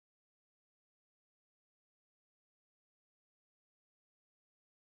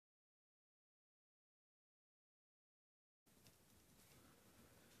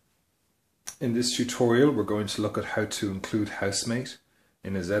In this tutorial we're going to look at how to include HouseMate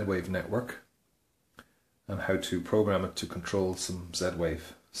in a Zwave network and how to program it to control some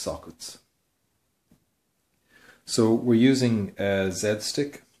Zwave sockets. So we're using a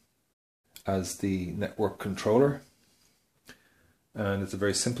Z-Stick as the network controller, and it's a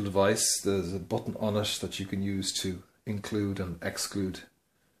very simple device. There's a button on it that you can use to include and exclude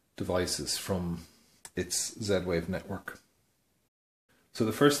devices from its Zwave network. So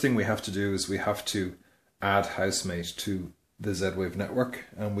the first thing we have to do is we have to add HouseMate to the Zwave network,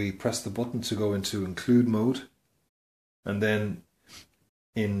 and we press the button to go into include mode, and then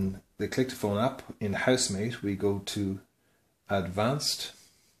in the Click to Phone app in HouseMate we go to Advanced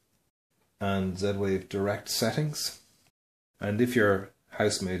and Zwave Direct Settings, and if your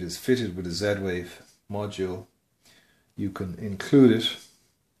HouseMate is fitted with a Zwave module you can include it,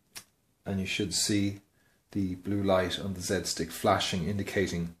 and you should see the blue light on the Z-Stick flashing,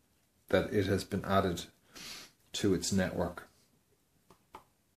 indicating that it has been added to its network.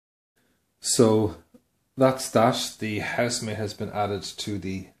 So that's that. The HouseMate has been added to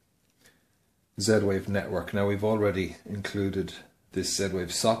the Zwave network. Now we've already included this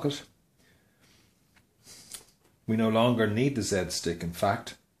Zwave socket. We no longer need the Z-Stick. In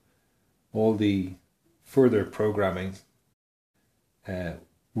fact, all the further programming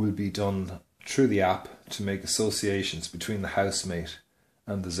will be done through the app to make associations between the HouseMate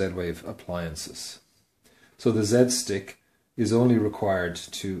and the Zwave appliances. So the Z-Stick is only required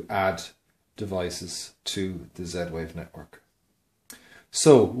to add devices to the Zwave network.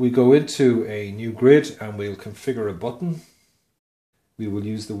 So we go into a new grid and we'll configure a button. We will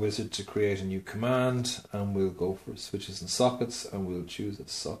use the wizard to create a new command, and we'll go for switches and sockets, and we'll choose a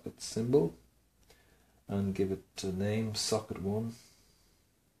socket symbol and give it a name, socket 1.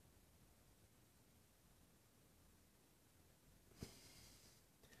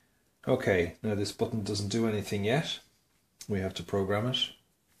 Okay, now this button doesn't do anything yet. We have to program it.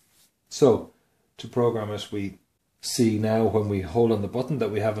 So, to program it, we see now when we hold on the button that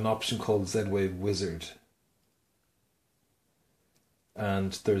we have an option called Zwave Wizard.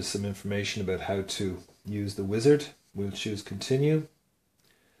 And there's some information about how to use the wizard. We'll choose Continue.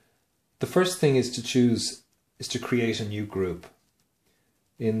 The first thing is to create a new group.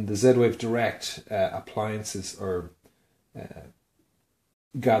 In the Zwave Direct, appliances are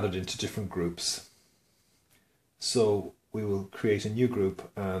gathered into different groups. So we will create a new group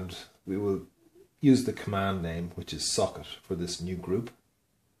and we will use the command name, which is socket, for this new group.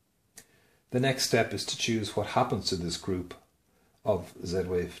 The next step is to choose what happens to this group of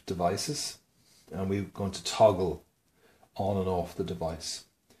Zwave devices, and we're going to toggle on and off the device.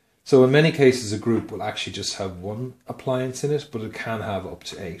 So in many cases a group will actually just have one appliance in it, but it can have up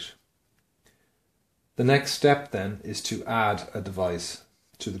to 8. The next step then is to add a device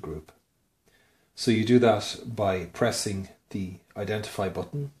to the group. So you do that by pressing the Identify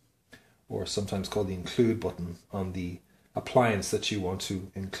button, or sometimes called the Include button, on the appliance that you want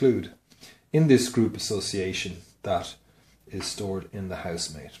to include in this group association that is stored in the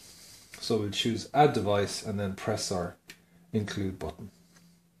HouseMate. So we'll choose Add Device and then press our Include button.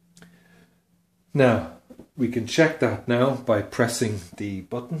 Now we can check that now by pressing the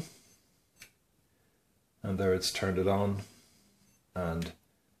button, and there it's turned it on and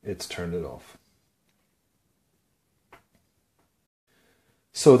it's turned it off.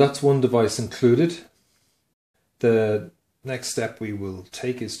 So that's one device included. The next step we will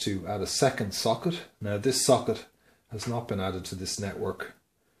take is to add a second socket. Now this socket has not been added to this network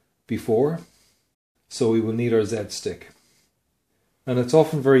before, so we will need our Z-Stick. And it's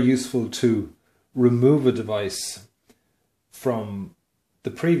often very useful to remove a device from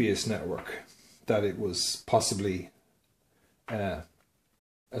the previous network that it was possibly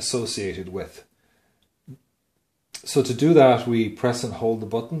associated with. So to do that, we press and hold the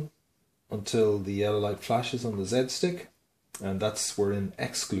button until the yellow light flashes on the Z-Stick, and we're in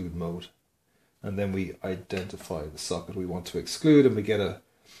exclude mode. And then we identify the socket we want to exclude, and we get a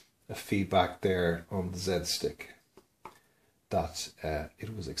feedback there on the Z-Stick that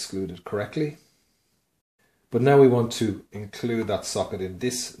it was excluded correctly. But now we want to include that socket in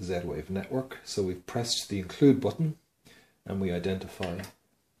this Zwave network, so we've pressed the Include button and we identify,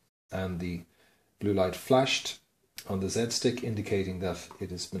 and the blue light flashed on the Z-Stick, indicating that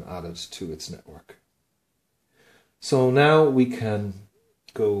it has been added to its network. So now we can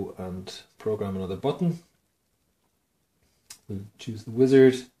go and program another button. We'll choose the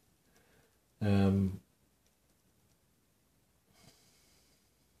wizard.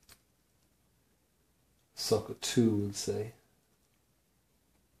 Socket 2, we'll say.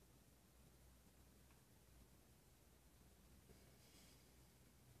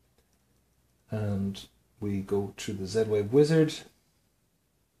 we go to the Zwave wizard,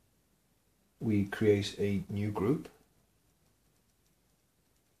 we create a new group,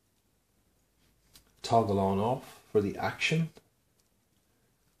 toggle on off for the action,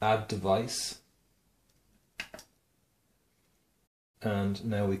 add device, and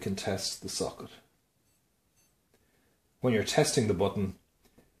now we can test the socket. When you're testing the button,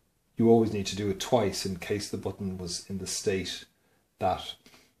 you always need to do it twice in case the button was in the state that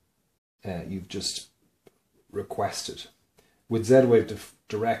you've just requested. With Zwave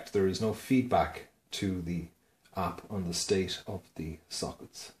Direct, there is no feedback to the app on the state of the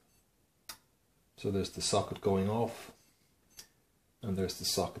sockets. So there's the socket going off, and there's the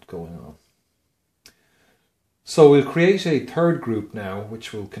socket going on. So we'll create a third group now,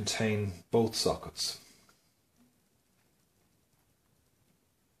 which will contain both sockets.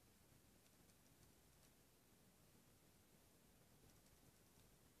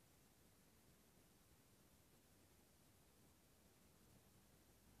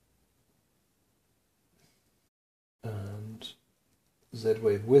 And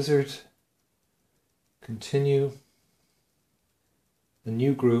Zwave wizard, continue, a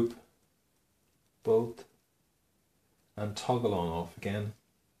new group, both, and toggle on off again,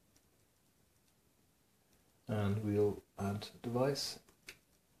 and we'll add device.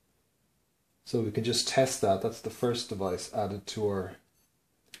 So we can just test that. That's the first device added to our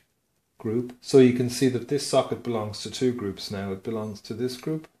group. So you can see that this socket belongs to two groups now. It belongs to this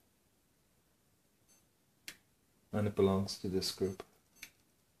group, and it belongs to this group.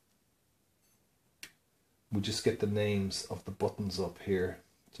 We just get the names of the buttons up here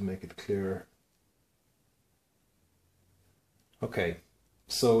to make it clearer. Okay,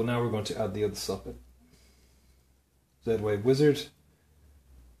 so now we're going to add the other socket. Zwave wizard.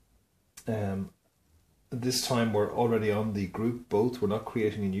 This time we're already on the group both. We're not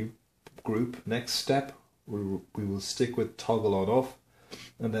creating a new group. Next step, we will stick with toggle on off,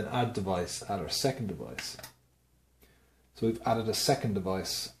 and then add device, add our second device. So we've added a second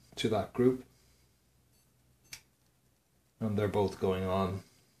device to that group, and they're both going on,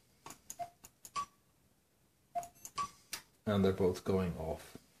 and they're both going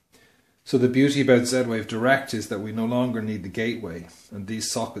off. So the beauty about Zwave Direct is that we no longer need the gateway, and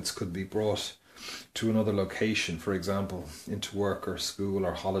these sockets could be brought to another location, for example into work or school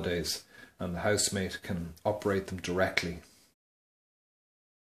or holidays, and the housemate can operate them directly.